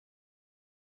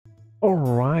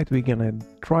Alright, we're gonna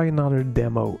try another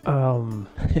demo.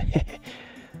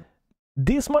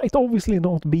 This might obviously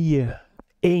not be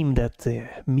aimed at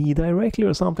me directly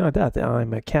or something like that.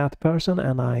 I'm a cat person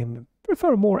and I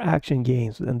prefer more action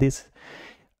games, and this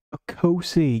a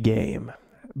cozy game.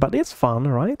 But it's fun,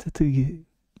 right?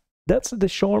 That's the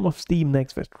charm of Steam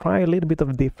Next Fest. Try a little bit of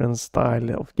a different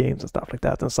style of games and stuff like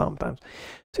that, and sometimes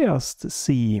just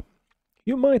see.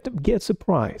 You might get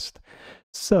surprised.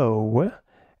 So,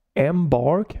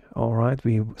 embark. Alright,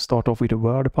 we start off with a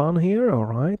word pun here.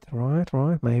 Alright,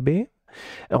 right, maybe.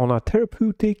 On a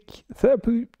therapeutic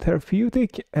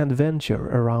adventure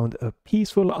around a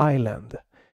peaceful island.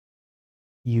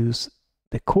 Use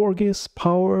the Corgi's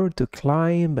power to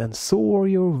climb and soar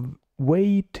your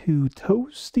way to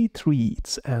toasty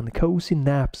treats and cozy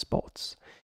nap spots.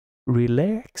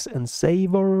 Relax and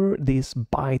savor this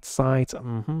bite-sized,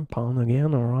 pun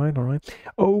again, alright,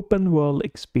 open world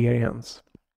experience.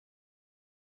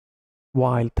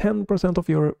 While 10% of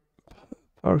your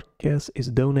purchase is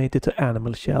donated to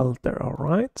animal shelter,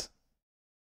 alright?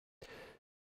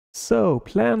 So,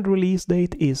 planned release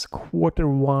date is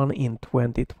Q1 in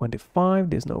 2025.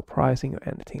 There's no pricing or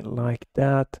anything like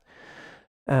that.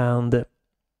 And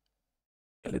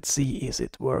let's see, is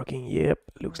it working? Yep,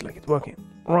 looks like it's working.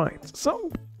 Right,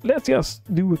 so let's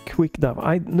just do a quick dive.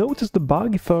 I noticed the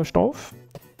bug first off.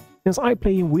 Since I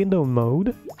play in window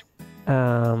mode,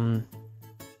 the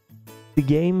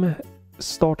game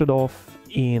started off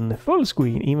in full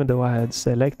screen, even though I had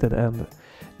selected, and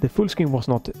the full screen was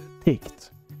not ticked.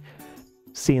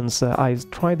 Since I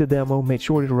tried the demo, made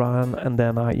sure it ran, and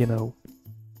then I, then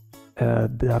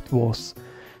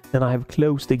I have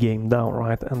closed the game down,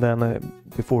 right? And then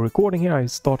before recording here, I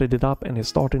started it up and it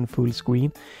started in full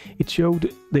screen. It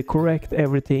showed the correct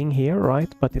everything here, right?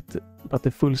 But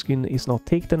the full screen is not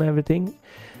ticked and everything,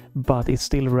 but it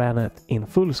still ran it in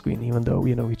full screen, even though,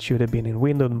 it should have been in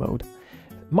windowed mode.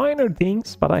 Minor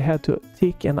things, but I had to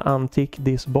tick and untick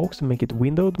this box to make it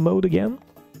windowed mode again.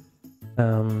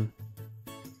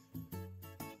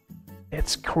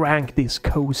 Let's crank this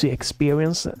cozy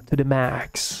experience to the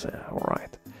max.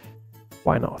 Alright.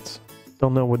 Why not?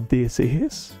 Don't know what this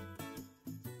is.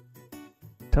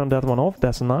 Turn that one off.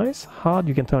 That's nice. HUD,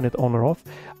 you can turn it on or off.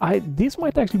 This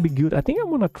might actually be good. I think I'm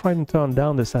gonna try and turn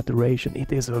down the saturation.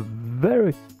 It is a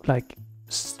very,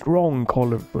 strong,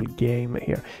 colorful game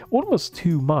here. Almost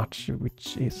too much,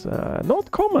 which is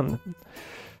not common.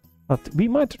 But we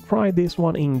might try this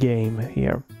one in-game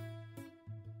here.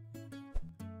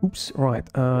 Oops, right.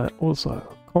 Also,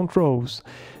 controls.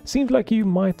 Seems like you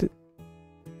might...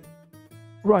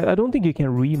 Right, I don't think you can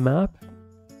remap.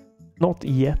 Not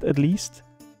yet, at least.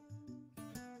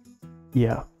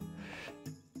 Yeah.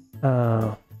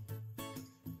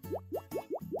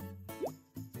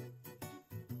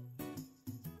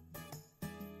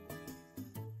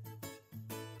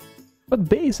 But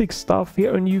basic stuff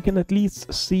here, and you can at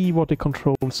least see what the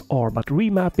controls are. But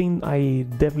remapping, I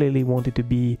definitely want it to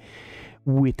be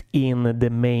within the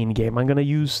main game. I'm gonna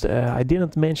use, I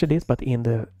didn't mention it, but in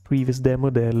the previous demo,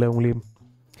 the Lonely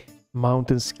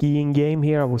Mountain Skiing game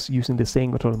here, I was using the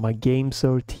same controller, my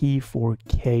Gamesir T4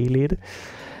 Kaleid,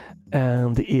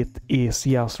 and it is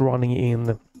just running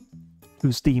in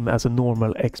to Steam as a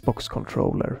normal Xbox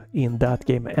controller in that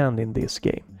game and in this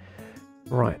game.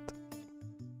 Right.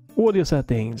 Audio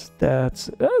settings, that's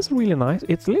really nice.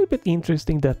 It's a little bit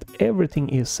interesting that everything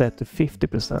is set to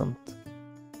 50%.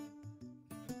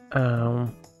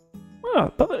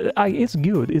 But it's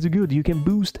good. It's good. You can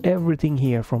boost everything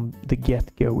here from the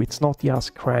get-go. It's not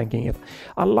just cranking it.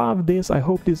 I love this. I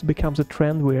hope this becomes a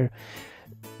trend where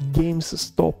games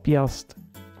stop just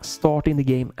starting the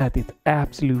game at its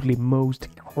absolutely most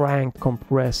cranked,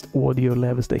 compressed audio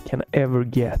levels they can ever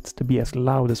get to be as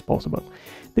loud as possible.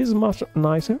 This is much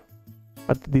nicer,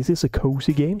 but this is a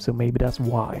cozy game, so maybe that's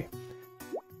why.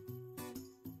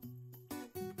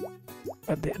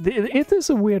 It is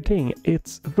a weird thing.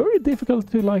 It's very difficult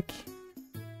to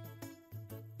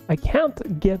I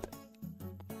can't get...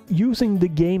 Using the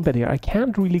gamepad here, I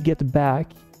can't really get back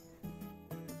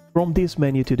from this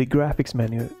menu to the graphics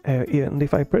menu. And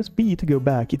if I press B to go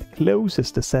back, it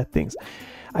closes the settings.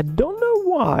 I don't know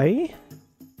why.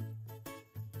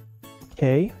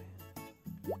 Okay.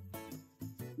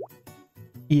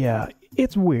 Yeah,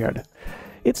 it's weird.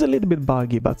 It's a little bit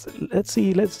buggy, but let's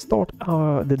see. Let's start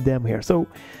the demo here. So,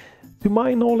 to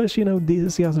my knowledge, this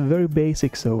is just very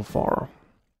basic so far.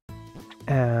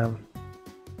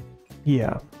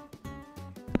 Yeah.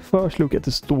 First look at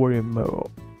the story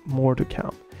mode. More to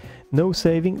come. No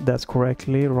saving, that's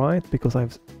correctly right, because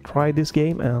I've tried this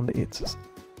game and it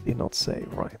did not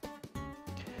save right.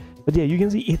 But yeah, you can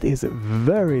see it is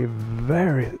very,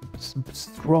 very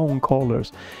strong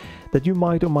colors that you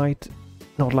might or might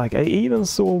not like. I even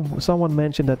saw someone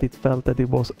mention that it felt that it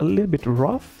was a little bit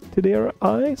rough to their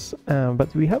eyes,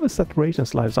 but we have a saturation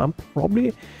slider, so I'm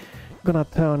probably gonna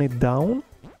turn it down.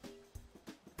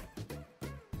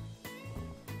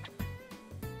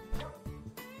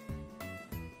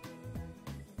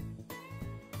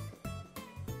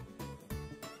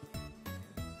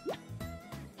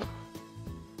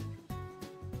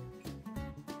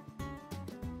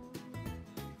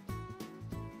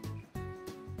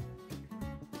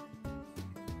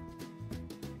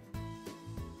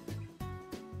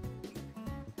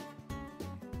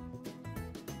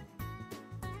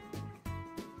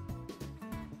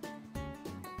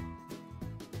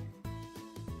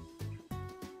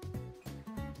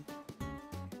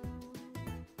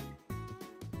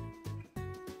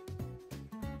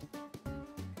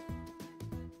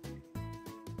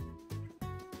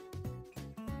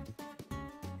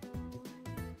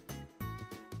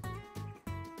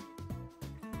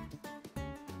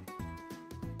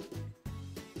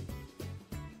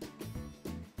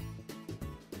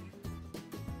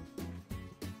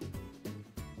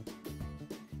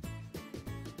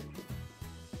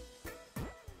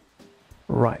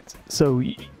 Right, so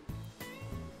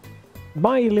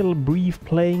my little brief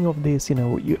playing of this, you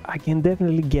know, I can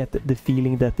definitely get the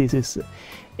feeling that this is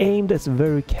aimed at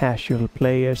very casual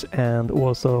players and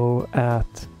also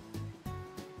at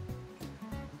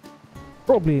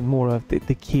probably more of the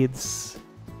kids.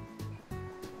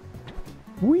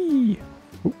 Whee!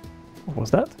 Ooh, what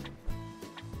was that?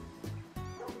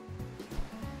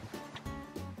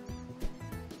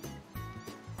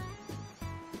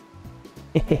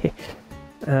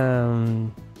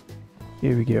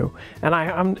 Here we go. And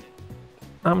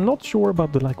I'm not sure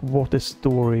about the what the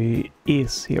story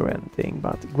is here or anything,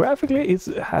 but graphically it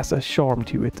has a charm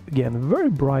to it. Again, very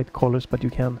bright colors, but you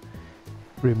can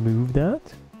remove that,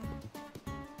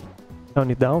 turn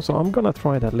it down. So I'm gonna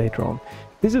try that later on.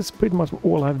 This is pretty much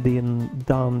all I've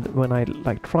done when I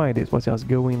tried it, was just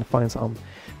go in and find some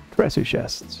treasure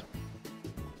chests.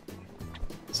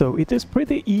 So it is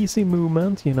pretty easy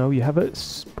movement, you know, you have a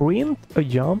sprint, a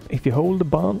jump. If you hold the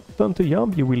button to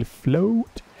jump, you will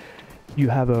float. You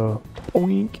have a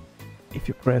boink. If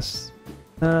you press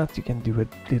that, you can do a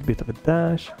little bit of a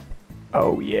dash.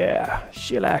 Oh yeah,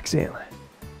 chillaxing.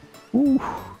 Ooh.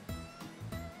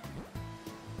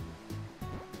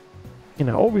 You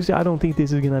know, obviously I don't think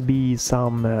this is gonna be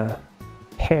some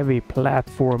heavy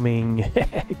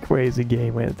platforming crazy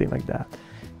game or anything like that.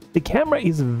 The camera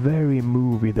is very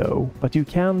movie though, but you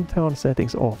can turn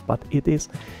settings off, but it is...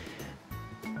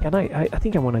 And I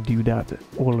think I want to do that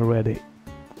already.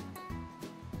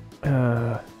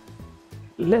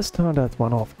 Let's turn that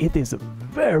one off. It is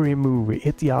very movie.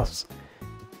 It's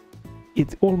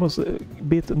almost a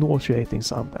bit nauseating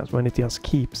sometimes when it just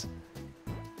keeps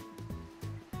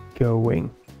going.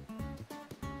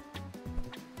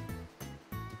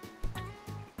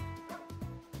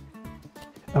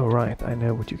 Oh right, I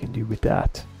know what you can do with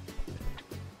that.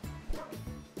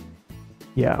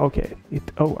 Yeah, okay.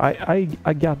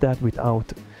 I got that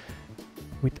without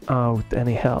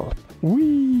any help.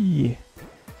 Whee!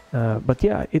 But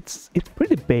yeah, it's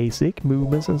pretty basic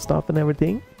movements and stuff and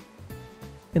everything.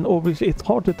 And obviously it's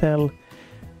hard to tell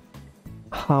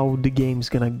how the game's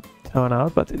gonna turn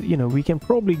out, but you know, we can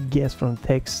probably guess from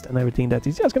text and everything that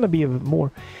it's just gonna be a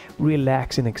more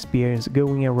relaxing experience,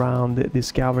 going around,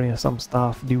 discovering some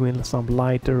stuff, doing some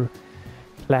lighter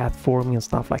platforming and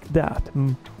stuff like that.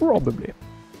 Probably.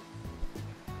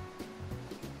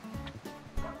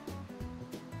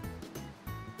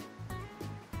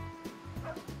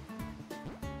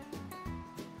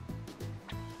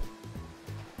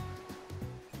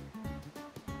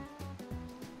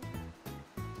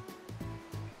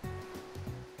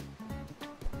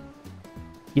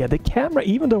 Yeah, the camera,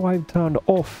 even though I've turned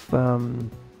off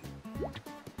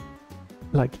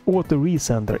like auto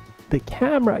recenter, the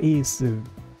camera is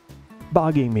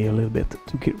bugging me a little bit.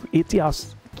 It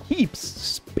just keeps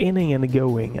spinning and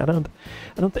going. I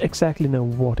don't exactly know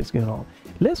what is going on.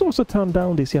 Let's also turn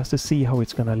down this just to see how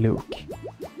it's gonna look.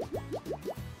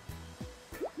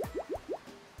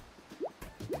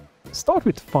 Start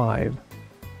with 5.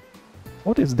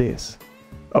 What is this?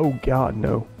 Oh god,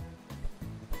 no.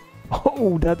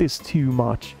 Oh, that is too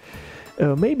much.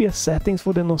 Maybe a settings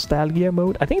for the nostalgia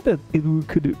mode. I think that it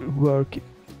could work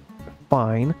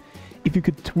fine if you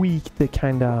could tweak the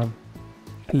kind of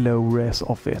low res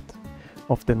of it,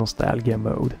 of the nostalgia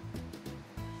mode.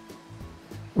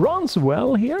 Runs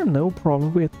well here, no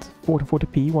problem with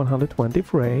 1440p, 120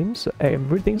 frames,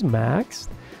 everything's maxed.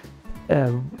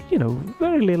 You know,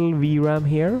 very little VRAM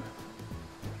here.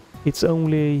 It's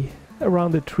only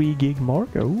around the 3 gig mark.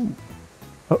 Oh.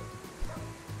 Oh.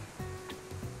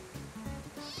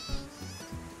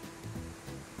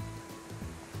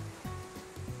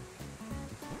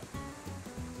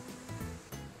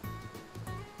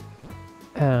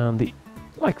 And the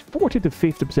like 40 to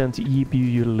 50%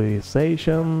 GPU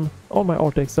utilization on my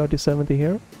RTX 3070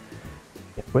 here.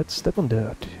 Yeah, wet step on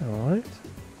dirt, alright.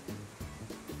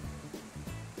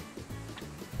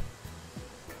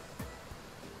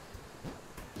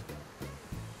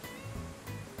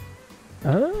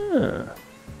 Ah.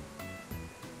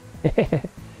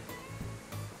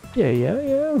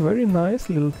 yeah, very nice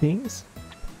little things.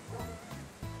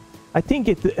 I think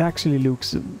it actually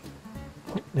looks...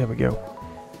 there we go.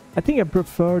 I think I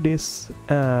prefer this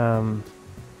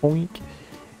Oink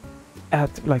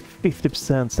at like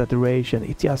 50% saturation.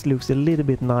 It just looks a little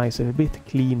bit nicer, a bit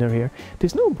cleaner here.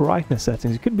 There's no brightness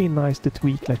settings. It could be nice to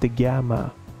tweak like the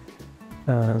gamma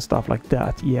and stuff like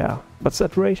that, yeah. But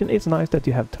saturation, it's nice that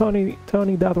you have turning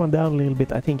that one down a little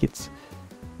bit. I think it's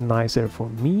nicer for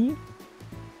me.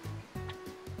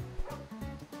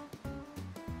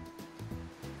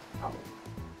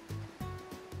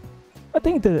 I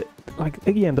think the, like,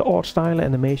 again, the art style,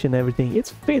 animation, everything, it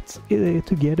fits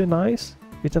together nice.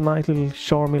 It's a nice little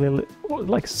charmy little,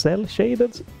 like, cell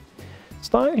shaded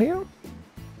style here.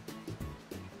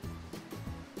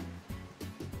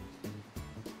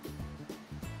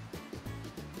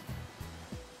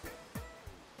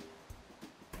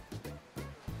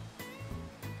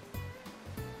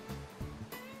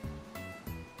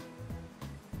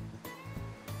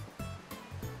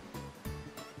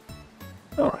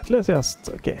 Alright, let's just...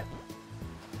 okay.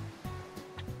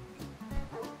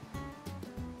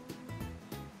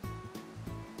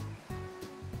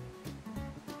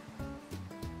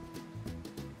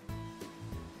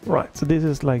 Right, so this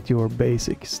is like your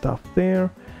basic stuff there.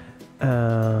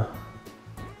 Yeah,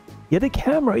 the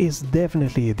camera is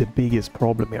definitely the biggest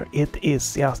problem here. It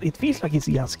is just... it feels like it's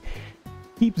just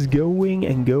keeps going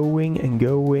and going and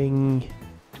going.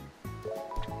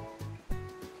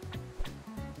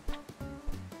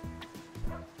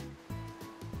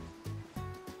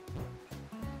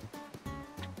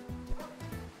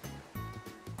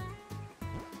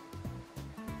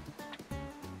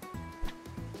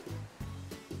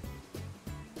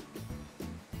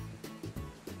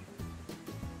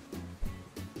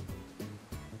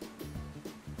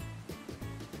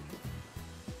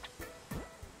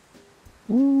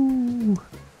 Ooh.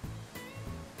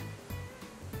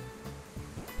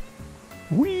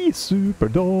 Wee super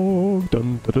dog.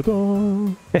 Dun, dun, dun,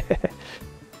 dun.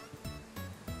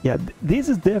 Yeah, this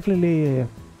is definitely...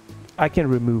 I can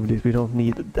remove this, we don't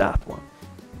need that one.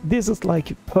 This is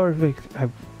like perfect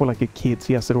for like a kid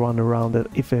just to run around it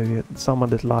if someone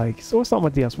that likes, or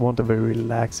someone just want a very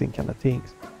relaxing kind of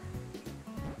things.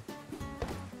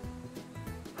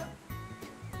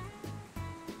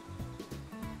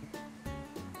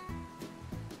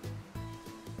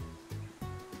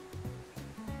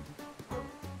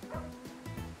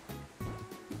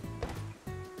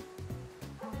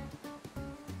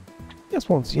 Just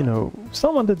wants, you know,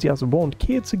 someone that just want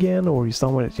kids again, or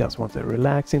someone that just wants a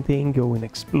relaxing thing, going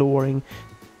exploring.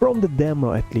 From the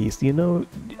demo at least, you know,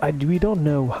 we don't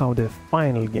know how the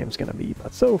final game's gonna be,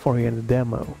 but so far here in the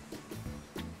demo.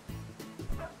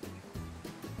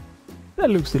 That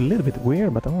looks a little bit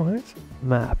weird, but alright.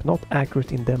 Map, not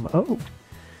accurate in demo.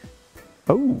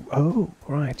 Oh! Oh,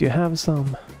 right, you have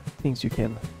some things you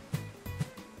can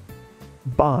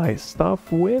buy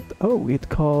stuff with. Oh, it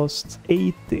costs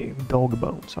 80 dog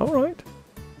bones. Alright.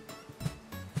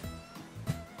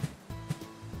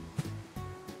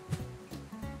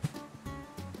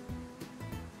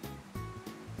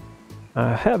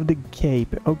 I have the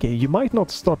cape. Okay, you might not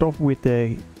start off with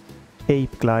the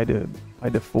cape glider by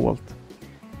default.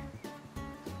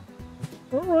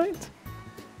 Alright.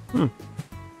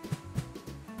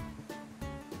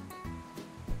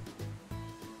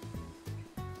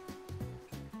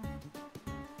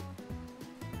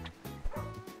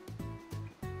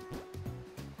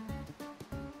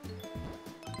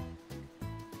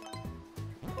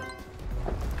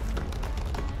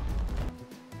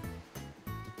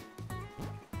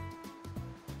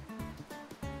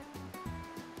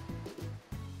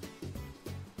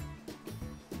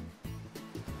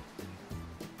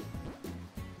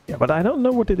 Yeah, but I don't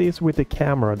know what it is with the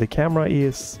camera. The camera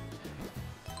is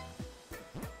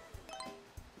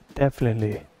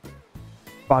definitely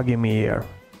bugging me here.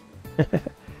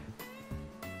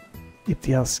 It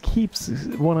just keeps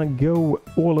wanna go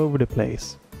all over the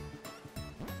place.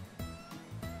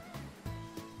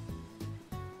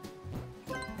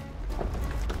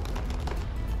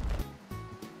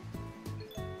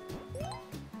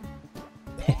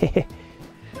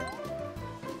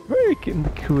 Very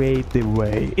creative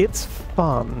way. It's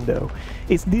fun though.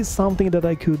 Is this something that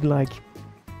I could like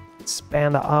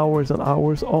spend hours and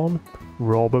hours on?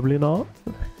 Probably not.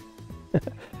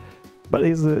 But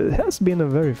it has been a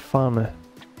very fun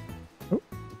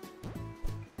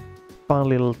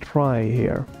little try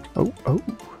here. Oh.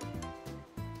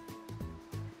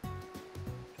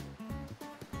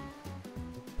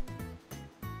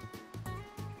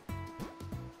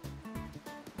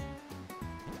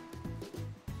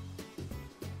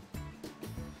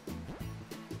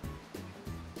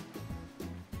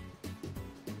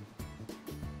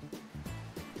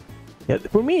 Yeah,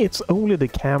 for me it's only the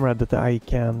camera that I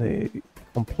can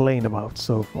complain about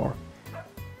so far.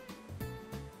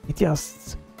 It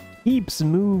just keeps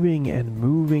moving and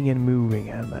moving and moving,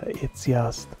 and it's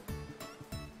just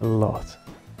a lot.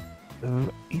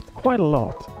 It's quite a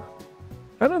lot.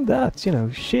 Other than that, you know,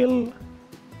 chill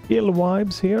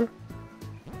vibes here.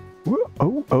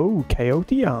 Oh,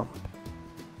 coyote jump.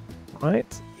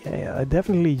 Right? Yeah, I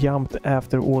definitely jumped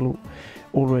after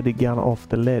already gone off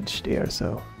the ledge there,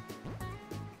 so.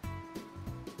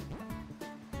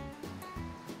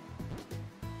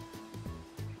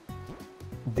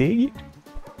 Dig.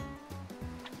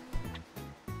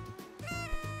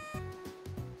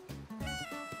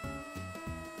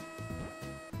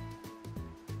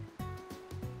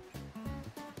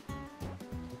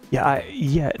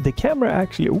 Yeah, the camera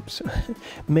actually, oops,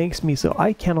 makes me so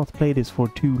I cannot play this for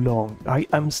too long.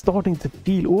 I'm starting to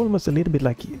feel almost a little bit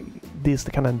like this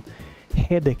kind of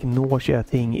headache, nausea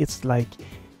thing. It's like,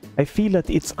 I feel that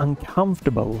it's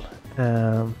uncomfortable.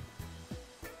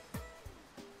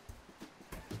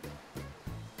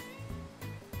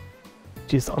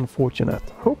 Which is unfortunate.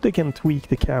 Hope they can tweak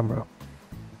the camera.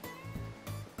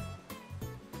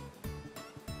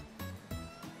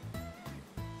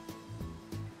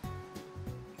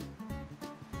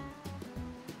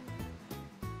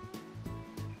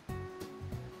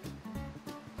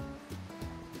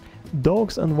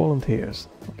 Dogs and volunteers.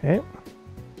 Okay.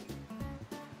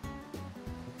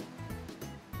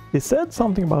 They said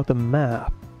something about the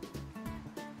map.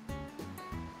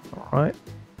 Alright.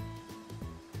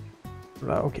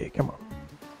 Okay, come on.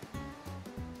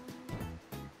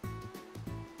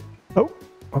 Oh,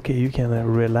 okay, you can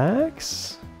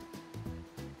relax.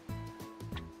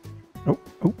 Oh,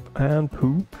 and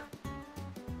poop.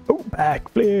 Oh,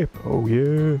 backflip. Oh,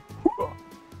 yeah.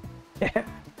 Yeah.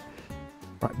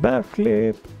 Right,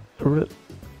 backflip.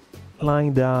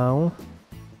 Lying down.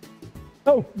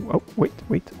 Oh, wait,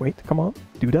 come on.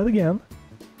 Do that again.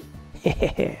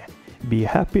 Be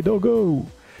happy, doggo.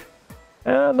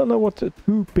 I don't know what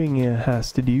pooping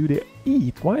has to do. They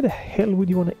eat. Why the hell would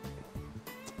you want to...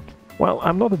 Well,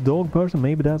 I'm not a dog person.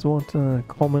 Maybe that's what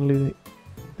commonly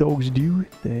dogs do.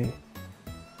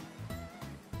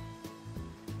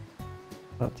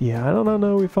 But yeah, I don't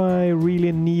know if I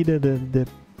really needed the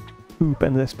poop,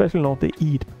 and especially not the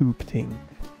eat poop thing.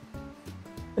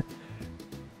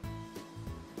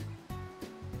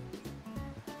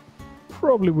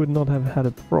 Probably would not have had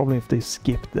a problem if they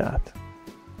skipped that.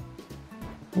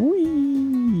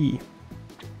 Whee!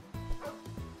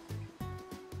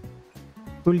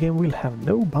 Full game will have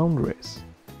no boundaries.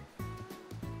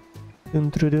 Dun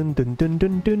dun dun dun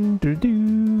dun dun dun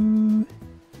dun.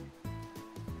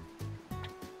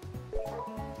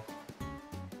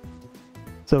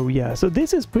 So yeah, so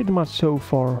this is pretty much so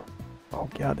far. Oh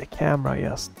god, the camera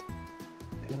just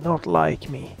did not like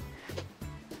me.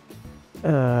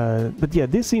 But yeah,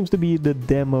 this seems to be the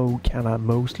demo kinda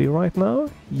mostly right now.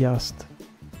 Just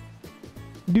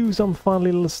do some fun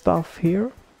little stuff here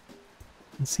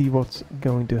and see what's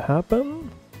going to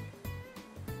happen.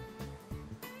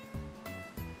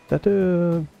 That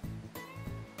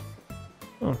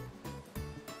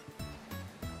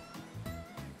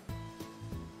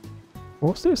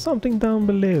was there something down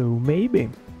below? Maybe.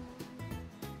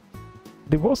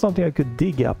 There was something I could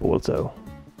dig up also.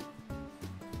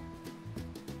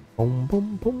 Boom,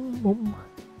 boom, boom, boom.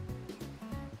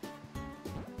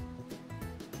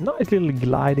 Nice little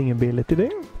gliding ability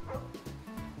there.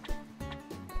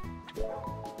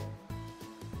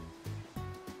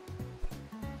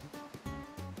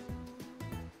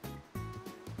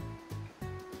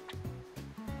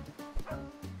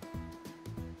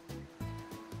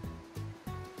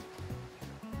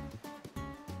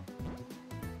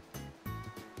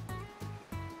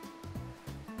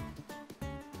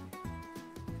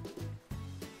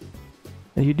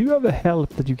 And you do have a help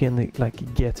that you can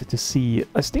like get to see.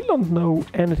 I still don't know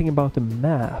anything about the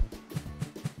map.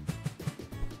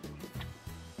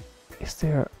 Is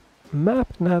there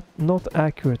map not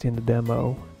accurate in the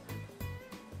demo?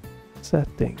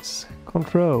 settings,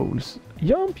 controls,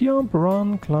 jump, jump,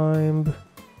 run, climb.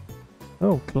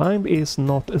 Oh, climb is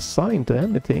not assigned to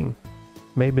anything.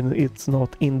 Maybe it's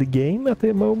not in the game at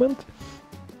the moment.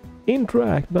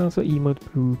 Interact, bouncer, emote,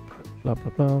 poop, blah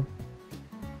blah blah.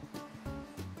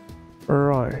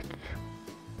 Right.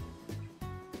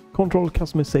 Control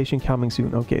customization coming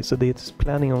soon. Okay, so it's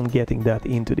planning on getting that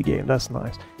into the game. That's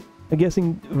nice. I'm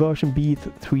guessing version B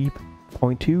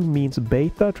 3.2 means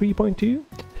beta 3.2.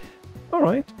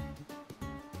 Alright.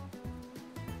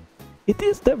 It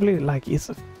is definitely like, it's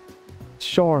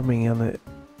charming and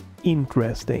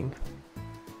interesting.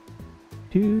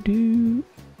 And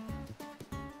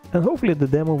hopefully the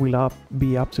demo will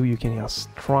be up so you can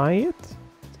just try it.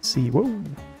 See, whoa,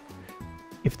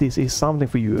 if this is something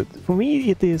for you. For me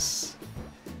it is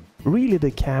really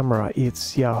the camera.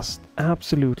 It's just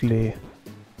absolutely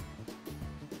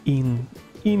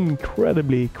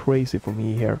incredibly crazy for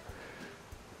me here.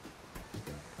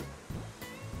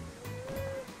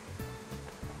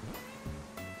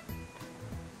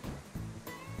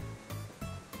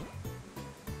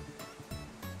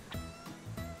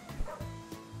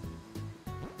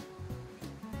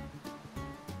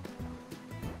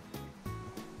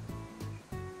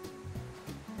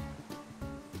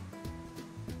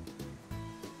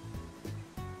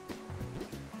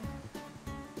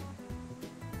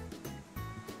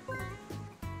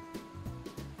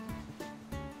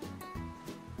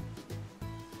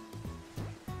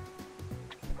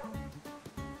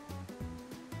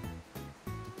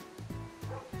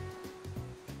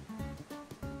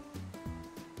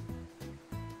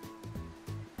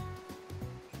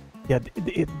 Yeah,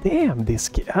 damn, this...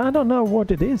 I don't know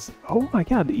what it is. Oh my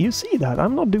god, you see that?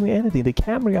 I'm not doing anything. The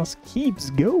camera just keeps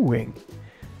going.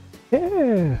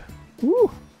 Yeah. Woo.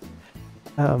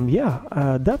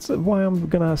 That's why I'm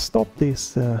gonna stop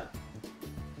this...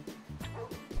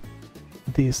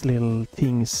 this little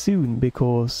thing soon,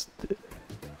 because...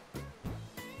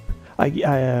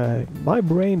 my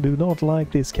brain do not like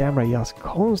this camera just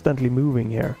constantly moving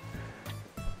here.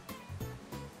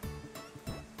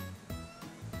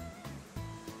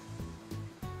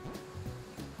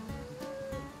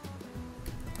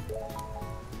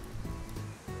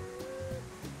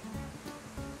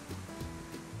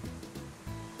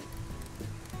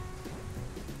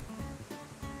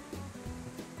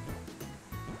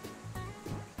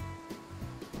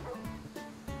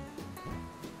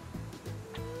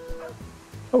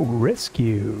 Oh,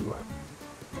 rescue!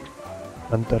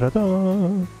 Dun, da, da,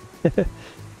 da.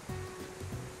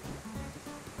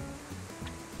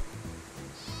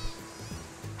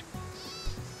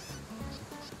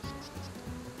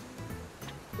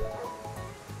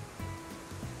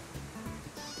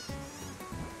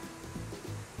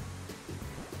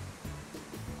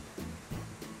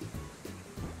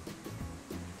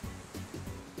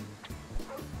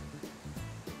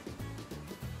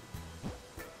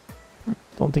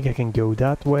 Don't think I can go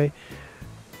that way.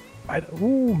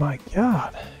 Oh my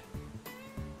god.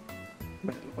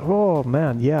 Oh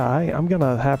man, yeah, I'm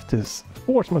gonna have to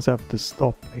force myself to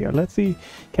stop here. Let's see,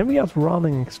 can we just run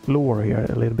and explore here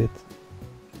a little bit?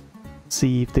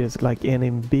 See if there's like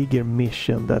any bigger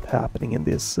mission that's happening in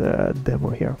this demo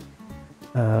here.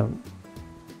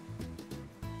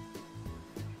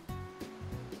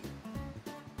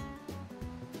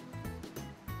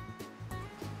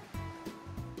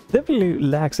 Definitely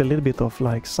lacks a little bit of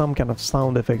like some kind of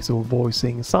sound effects or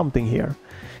voicing, something here.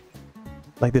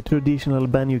 Like the traditional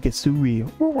Banjo-Kazooie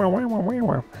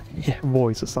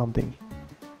voice or something.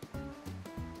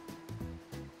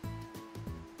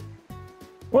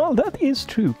 Well, that is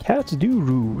true. Cats do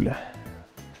rule.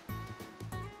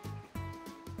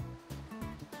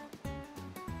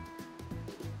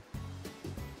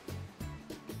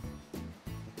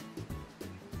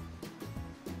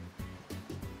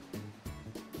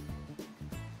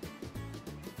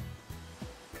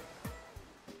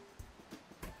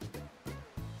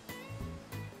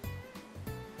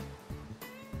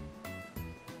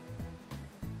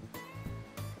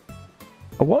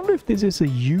 I wonder if this is a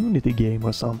Unity game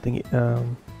or something,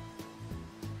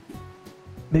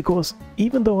 because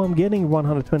even though I'm getting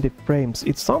 120 frames,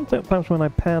 it's sometimes when I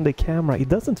pan the camera, it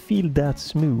doesn't feel that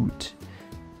smooth.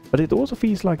 But it also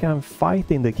feels like I'm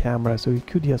fighting the camera, so it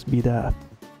could just be that.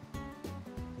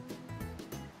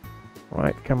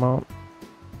 Right, come on.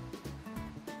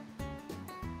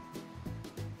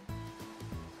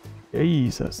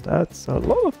 Jesus, that's a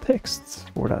lot of text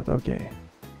for that, okay.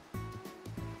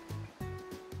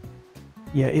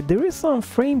 Yeah, there is some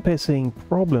frame pacing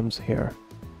problems here.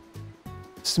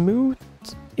 Smooth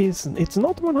it's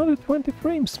not 120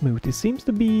 frames smooth. It seems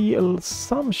to be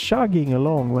some chugging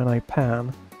along when I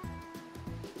pan.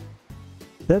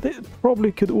 that it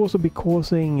probably could also be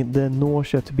causing the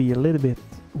nausea to be a little bit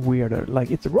weirder.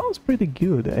 Like, it runs pretty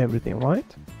good, everything, right?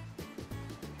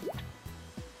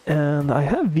 And I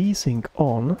have VSync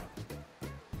on,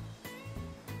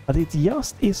 but it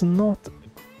just is not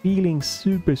feeling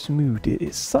super smooth. It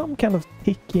is some kind of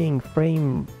ticking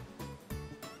frame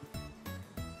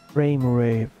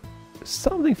rate.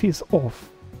 Something feels off.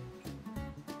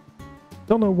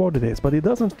 Don't know what it is, but it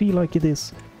doesn't feel like it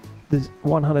is this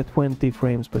 120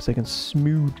 frames per second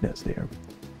smoothness there.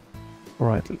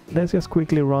 Alright, let's just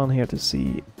quickly run here to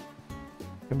see.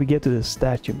 Can we get to the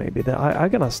statue maybe? I'm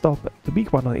gonna stop. To be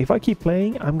quite honest, if I keep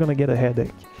playing, I'm gonna get a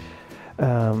headache.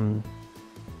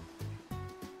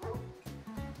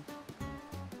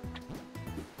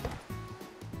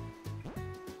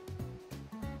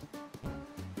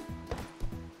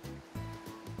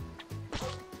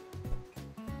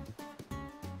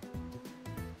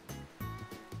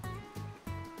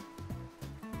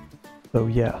 So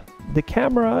yeah, the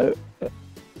camera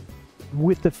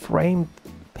with the frame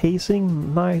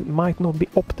pacing might not be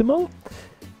optimal,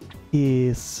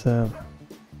 is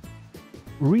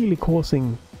really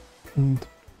causing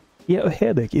a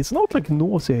headache. It's not like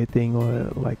nauseating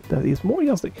or like that, it's more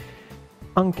just like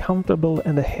uncomfortable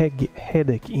and a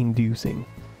headache inducing.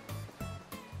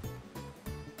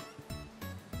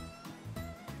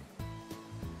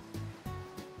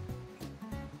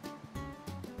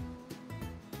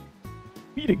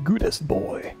 Be the goodest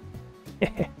boy.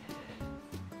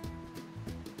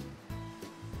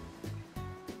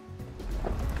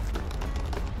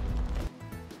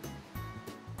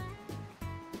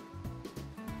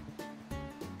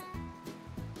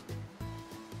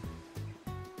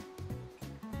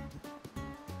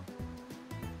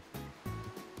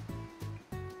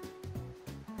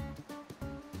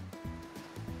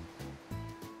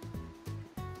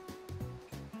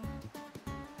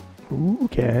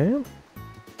 Okay.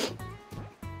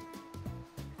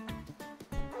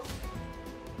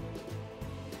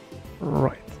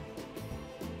 Right.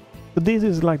 So this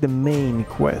is like the main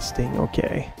quest thing,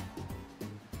 okay.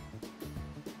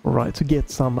 Right, to get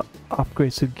some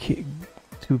upgrades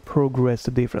to progress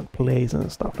to different places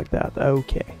and stuff like that.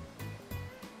 Okay.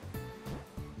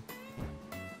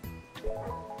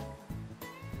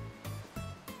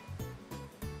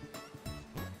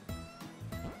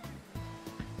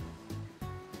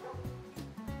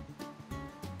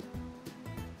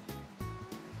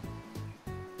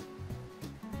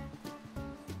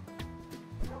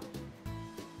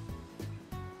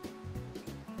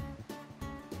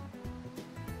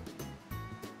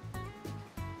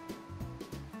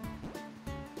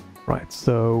 Right,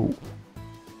 so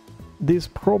this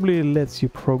probably lets you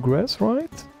progress,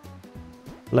 right?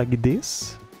 Like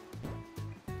this.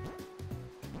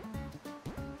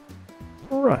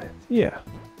 Right, yeah.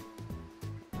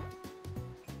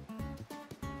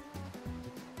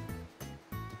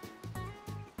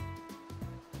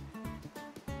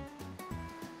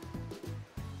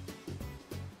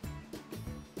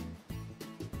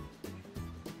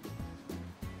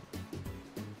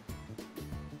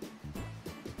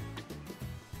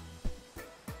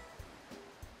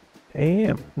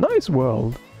 Damn, nice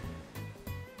world.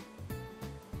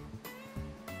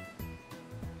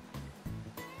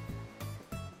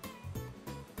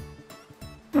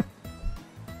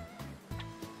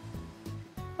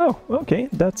 Oh, okay,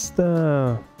 that's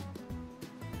the...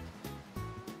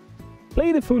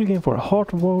 Play the full game for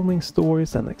heartwarming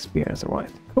stories and experience,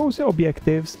 alright. Cozy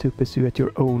objectives to pursue at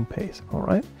your own pace,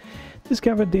 alright.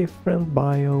 Discover different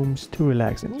biomes to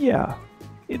relax in. Yeah,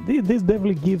 this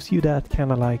definitely gives you that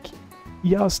kind of like...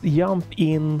 Just jump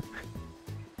in,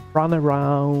 run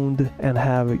around, and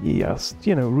have just,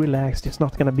 you know, relaxed. It's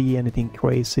not gonna be anything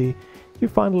crazy. You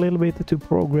find a little bit to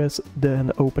progress,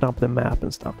 then open up the map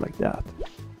and stuff like that.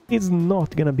 It's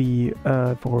not gonna be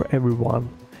for everyone.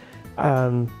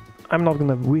 I'm not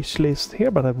gonna wish list here,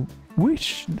 but I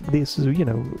wish this, you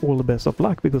know, all the best of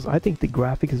luck, because I think the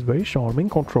graphic is very charming,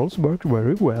 controls work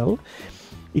very well,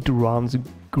 it runs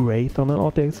great on an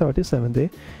RTX 3070.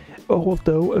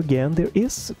 Although, again, there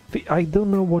is, I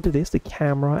don't know what it is, the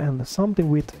camera and something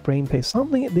with frame pace,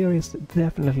 something, there is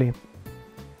definitely,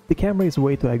 the camera is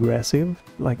way too aggressive,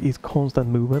 like it's constant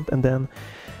movement, and then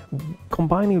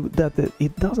combining that,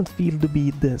 it doesn't feel to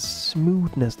be the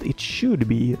smoothness it should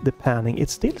be, the panning,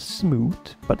 it's still smooth,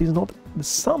 but it's not,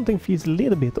 something feels a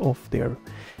little bit off there,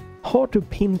 hard to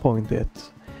pinpoint it,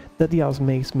 that just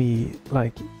makes me,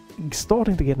 like,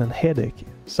 starting to get a headache.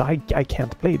 So I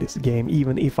can't play this game,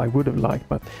 even if I would have liked,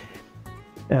 but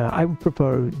I would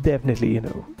prefer definitely, you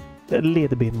know, a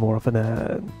little bit more of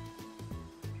a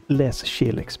less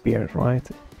chill experience, right?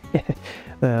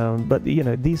 But you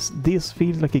know, this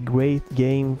feels like a great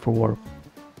game for,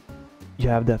 you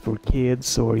have that for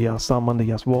kids, or yeah, someone that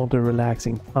just want a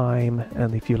relaxing time,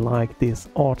 and if you like this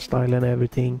art style and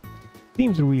everything,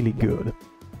 seems really good.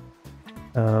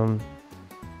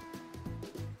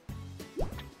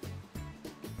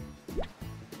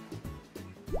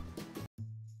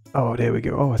 Oh, there we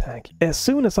go. Oh, thank you. As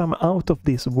soon as I'm out of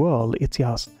this world, it's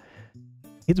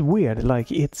weird.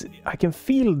 Like, I can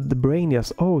feel the brain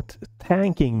just,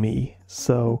 thanking me.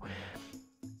 So,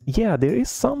 yeah, there is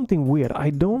something weird.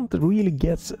 I don't really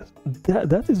get that.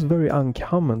 That is very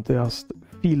uncommon to just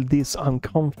feel this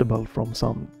uncomfortable from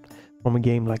a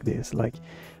game like this. Like,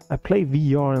 I play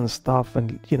VR and stuff,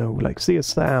 and you know, like see a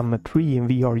Sam, a tree in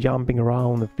VR, jumping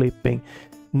around and flipping.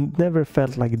 Never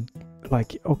felt like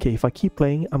okay, if I keep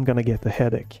playing, I'm gonna get a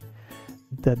headache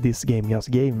that this game just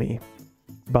gave me.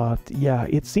 But yeah,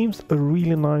 it seems a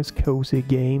really nice, cozy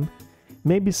game.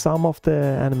 Maybe some of the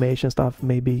animation stuff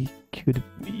maybe could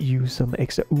use some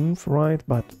extra oomph, right?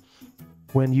 But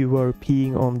when you were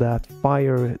peeing on that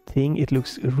fire thing, it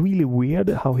looks really weird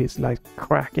how he's like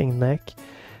cracking neck.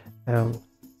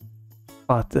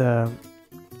 But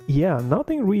yeah,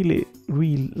 nothing really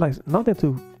like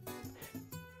nothing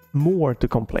more to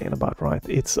complain about, right?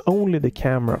 It's only the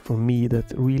camera for me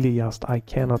that really just I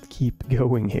cannot keep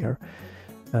going here.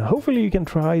 Hopefully you can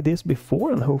try this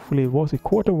before, and hopefully it was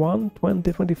Q1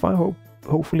 2025.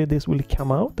 Hopefully this will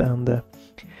come out, and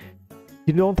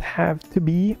you don't have to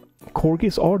be,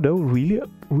 Corgis are though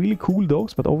really cool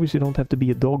dogs, but obviously you don't have to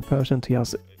be a dog person to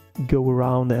just go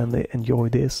around and enjoy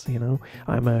this, you know.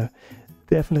 I'm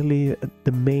definitely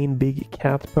the main big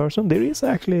cat person. There is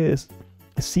actually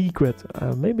a secret,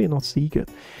 maybe not secret,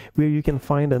 where you can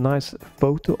find a nice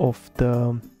photo of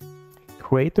the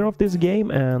creator of this game,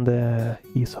 and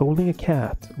he's holding a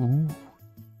cat. Ooh.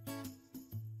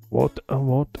 What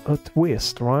a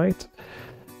twist, right?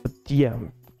 But yeah,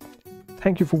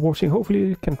 thank you for watching. Hopefully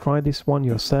you can try this one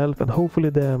yourself, and hopefully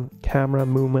the camera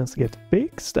movements get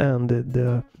fixed, and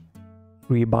the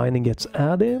rebinding gets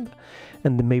added,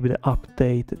 and maybe the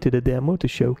update to the demo to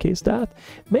showcase that.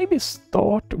 Maybe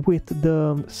start with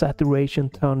the saturation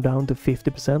turned down to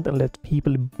 50% and let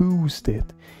people boost it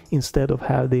instead of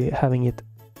having it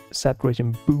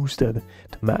saturation boosted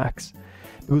to max,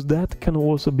 because that can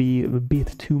also be a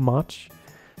bit too much.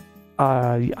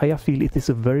 I feel it is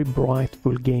a very bright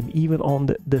full game even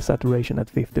on the saturation at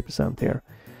 50% here,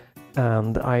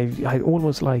 and I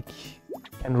almost like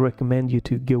can recommend you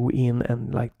to go in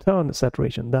and like turn the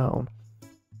saturation down.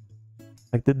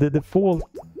 Like the default,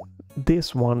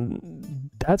 this one,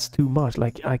 that's too much.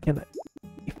 Like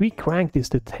if we crank this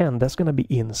to 10, that's gonna be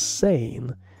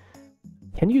insane.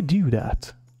 Can you do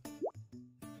that?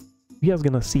 You guys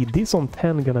gonna see this on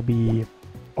 10 gonna be,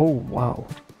 oh wow.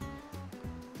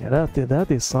 Yeah,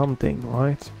 that is something,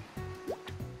 right?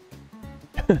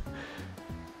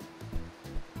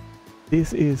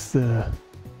 This is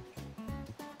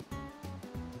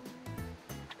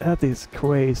that is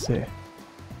crazy.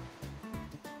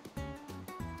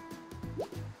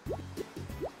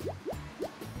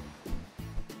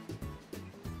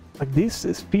 Like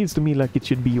this feels to me like it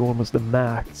should be almost the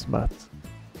max, but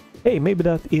hey, maybe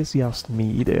that is just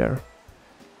me there.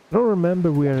 I don't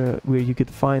remember where you could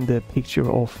find the picture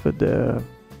of the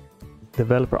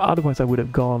developer, otherwise I would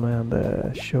have gone and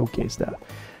showcased that.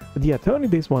 But yeah,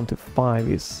 turning this one to 5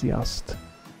 is just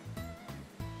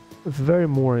very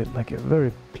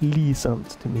very pleasant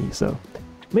to me, so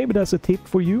maybe that's a tip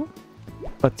for you.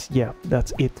 But yeah,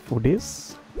 that's it for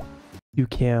this. You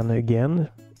can again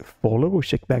follow or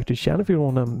check back to the channel if you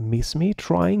don't want to miss me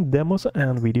trying demos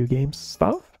and video games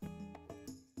stuff.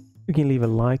 You can leave a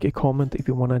like, a comment if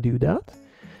you want to do that.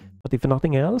 But if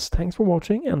nothing else, thanks for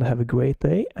watching and have a great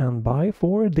day, and bye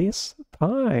for this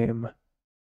time.